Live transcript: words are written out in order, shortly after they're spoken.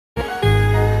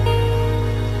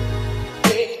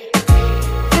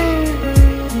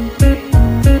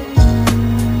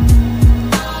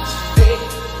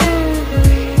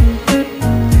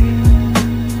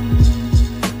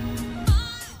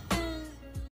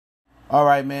All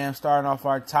right, man. Starting off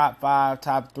our top five,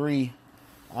 top three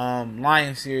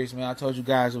Lions series, man. I told you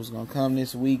guys it was gonna come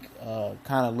this week,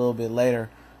 kind of a little bit later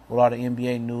with all the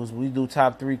NBA news. We do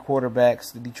top three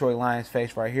quarterbacks the Detroit Lions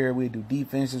face right here. We do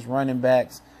defenses, running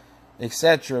backs,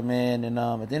 etc. Man, and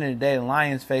at the end of the day, the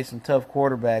Lions face some tough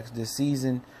quarterbacks this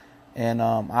season, and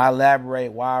I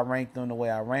elaborate why I ranked them the way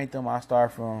I ranked them. I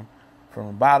start from the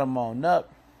bottom on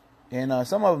up, and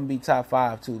some of them be top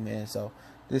five too, man. So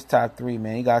this top three,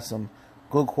 man, you got some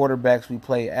good quarterbacks. We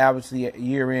play obviously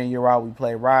year in, year out. We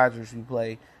play Rodgers, we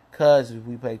play Cousins,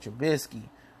 we play Trubisky.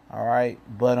 All right,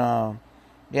 but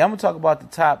yeah, I'm gonna talk about the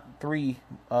top three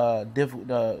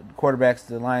quarterbacks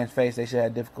the Lions face. They should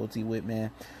have difficulty with,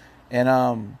 man.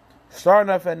 And starting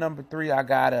off at number three, I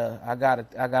got a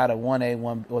 1A,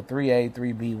 1 or 3A,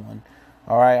 3B one.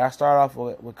 All right, I start off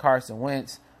with Carson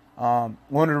Wentz. One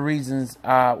of the reasons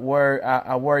I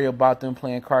worry about them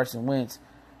playing Carson Wentz.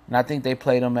 And I think they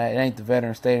played them it ain't the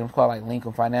Veterans Stadium. It's called like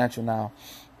Lincoln Financial now.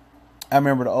 I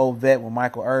remember the old vet with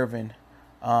Michael Irvin.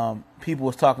 People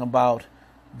was talking about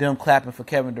them clapping for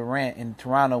Kevin Durant in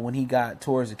Toronto when he got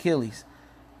tore his Achilles.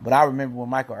 But I remember when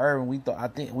Michael Irvin,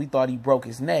 we thought he broke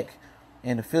his neck,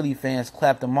 and the Philly fans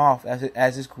clapped him off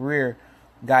as his career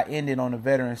got ended on the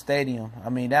Veterans Stadium. I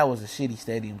mean, that was a shitty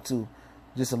stadium too,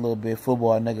 just a little bit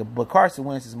football nigga. But Carson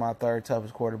Wentz is my third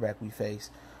toughest quarterback we face.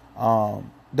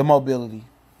 The mobility.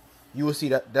 You will see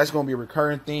that's going to be a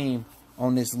recurring theme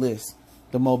on this list.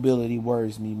 The mobility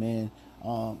worries me, man.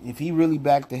 If he really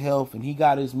back to health and he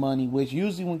got his money, which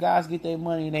usually when guys get their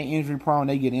money and they injury prone,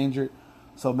 they get injured.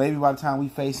 So maybe by the time we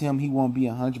face him, he won't be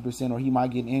 100% or he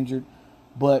might get injured.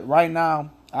 But right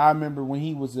now, I remember when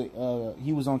he was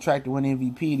on track to win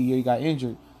MVP the year he got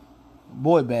injured.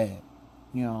 Boy, bad.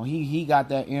 You know, he got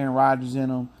that Aaron Rodgers in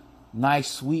him. Nice,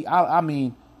 sweet. I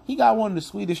mean, he got one of the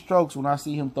sweetest strokes when I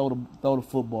see him throw the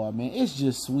football, man. It's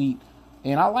just sweet.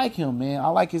 And I like him, man. I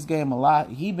like his game a lot.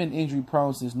 He been injury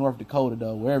prone since North Dakota,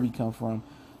 though, wherever he come from.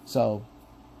 So,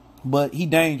 but he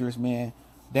dangerous, man.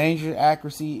 Dangerous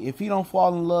accuracy. If he don't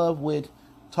fall in love with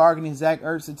targeting Zach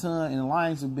Ertz a ton, and the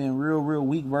Lions have been real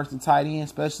weak versus the tight end,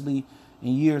 especially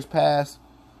in years past,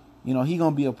 you know, he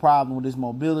going to be a problem with his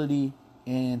mobility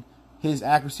and his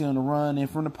accuracy on the run. And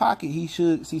from the pocket, he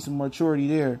should see some maturity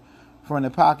there. From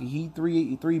the pocket, he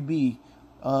 3B,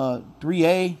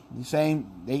 3A, the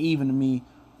same, they even to me,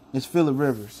 is Phillip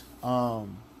Rivers.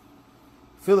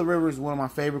 Phillip Rivers is one of my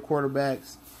favorite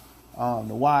quarterbacks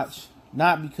to watch.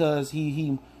 Not because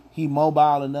he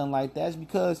mobile or nothing like that. It's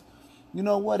because, you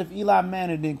know what, if Eli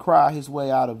Manning didn't cry his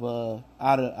way out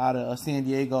of San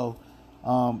Diego,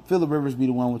 Phillip Rivers be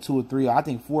the one with 2 or 3. I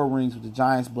think 4 rings with the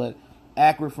Giants, but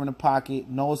accurate from the pocket,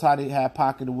 knows how to have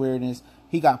pocket awareness.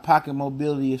 He got pocket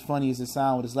mobility, as funny as it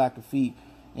sounds, with his lack of feet.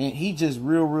 And he just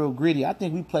real gritty. I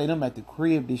think we played him at the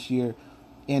crib this year.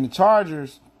 And the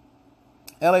Chargers,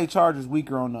 LA Chargers,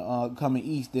 weaker on the coming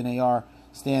east than they are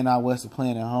staying out west and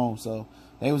playing at home. So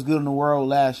they was good in the world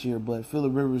last year. But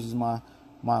Phillip Rivers is my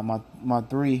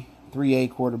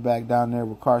 3A quarterback down there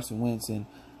with Carson Wentz. And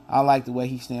I like the way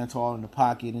he stands tall in the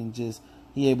pocket and just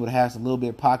he able to have a little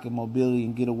bit of pocket mobility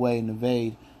and get away and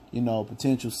evade, you know,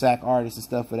 potential sack artists and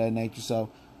stuff of that nature. So,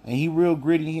 and he real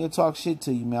gritty and he'll talk shit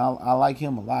to you, man. I like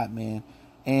him a lot, man.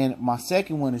 And my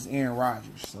second one is Aaron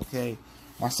Rodgers, okay?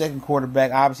 My second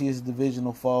quarterback obviously is a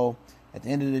divisional foe. At the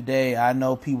end of the day, I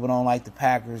know people don't like the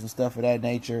Packers and stuff of that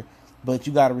nature, but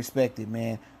you got to respect it,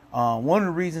 man. One of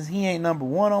the reasons he ain't number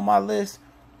one on my list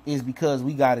is because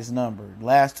we got his number.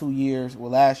 Last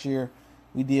year,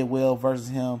 we did well versus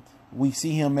him. We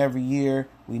see him every year.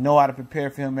 We know how to prepare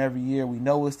for him every year. We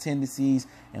know his tendencies.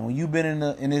 And when you've been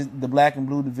in the black and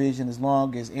blue division as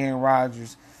long as Aaron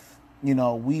Rodgers, you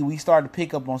know, we started to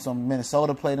pick up on something.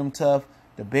 Minnesota played them tough.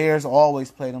 The Bears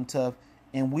always played them tough.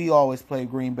 And we always play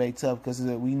Green Bay tough because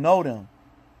we know them.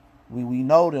 We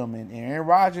know them. And Aaron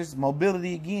Rodgers,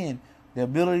 mobility again, the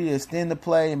ability to extend the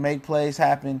play and make plays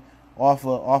happen off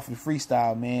the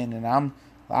freestyle, man. And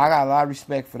I got a lot of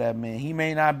respect for that, man. He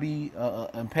may not be an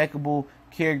impeccable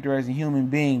character as a human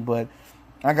being, but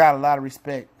I got a lot of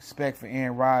respect for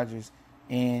Aaron Rodgers.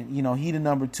 And, you know, he the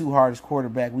number 2 hardest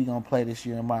quarterback we going to play this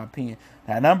year, in my opinion.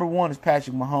 Now, number 1 is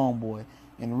Patrick Mahomes, boy.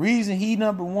 And the reason he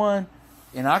number 1,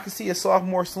 and I can see a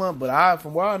sophomore slump, but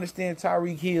from what I understand,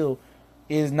 Tyreek Hill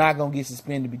is not going to get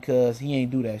suspended because he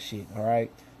ain't do that shit, all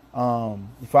right?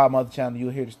 If you follow my other channel,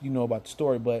 you'll hear this, you know about the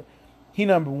story, but he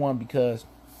number 1 because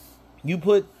you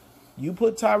put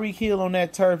Tyreek Hill on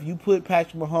that turf, you put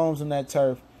Patrick Mahomes on that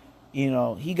turf, you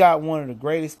know, he got one of the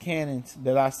greatest cannons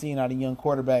that I've seen out of a young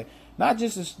quarterback. Not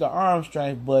just the arm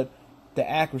strength, but the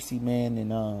accuracy, man.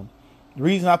 And the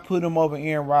reason I put him over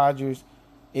Aaron Rodgers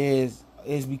is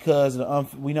is because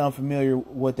we unfamiliar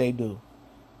what they do.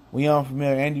 We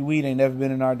unfamiliar. Andy Reid ain't never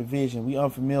been in our division. We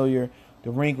unfamiliar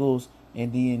the wrinkles,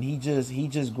 and then he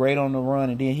just great on the run,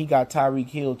 and then he got Tyreek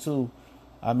Hill too.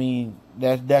 I mean,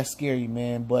 that's scary,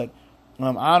 man. But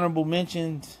honorable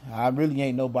mentions, I really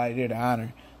ain't nobody there to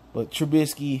honor. But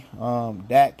Trubisky,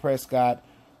 Dak Prescott,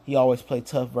 he always play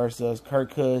tough versus us.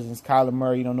 Kirk Cousins, Kyler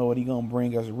Murray, you don't know what he gonna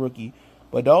bring as a rookie.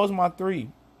 But those are my three,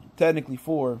 technically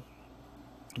four.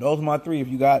 Those are my three. If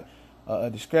you got a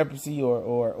discrepancy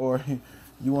or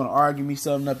you want to argue me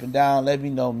something up and down, let me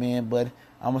know, man. But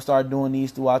I'm going to start doing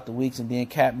these throughout the weeks, and then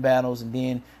cap battles, and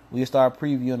then we'll start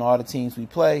previewing all the teams we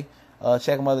play.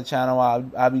 Check my other channel.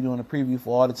 I'll be doing a preview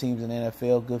for all the teams in the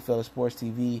NFL, Goodfellas Sports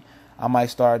TV. I might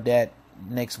start that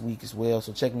next week as well,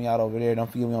 so check me out over there.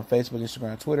 Don't forget me on Facebook,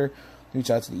 Instagram, Twitter. Reach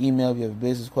out to the email if you have a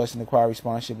business question, inquiry,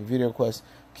 sponsorship, a video request.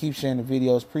 Keep sharing the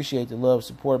videos. Appreciate the love,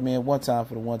 support, man. One time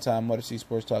for the one time Motor City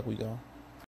Sports Talk. We go.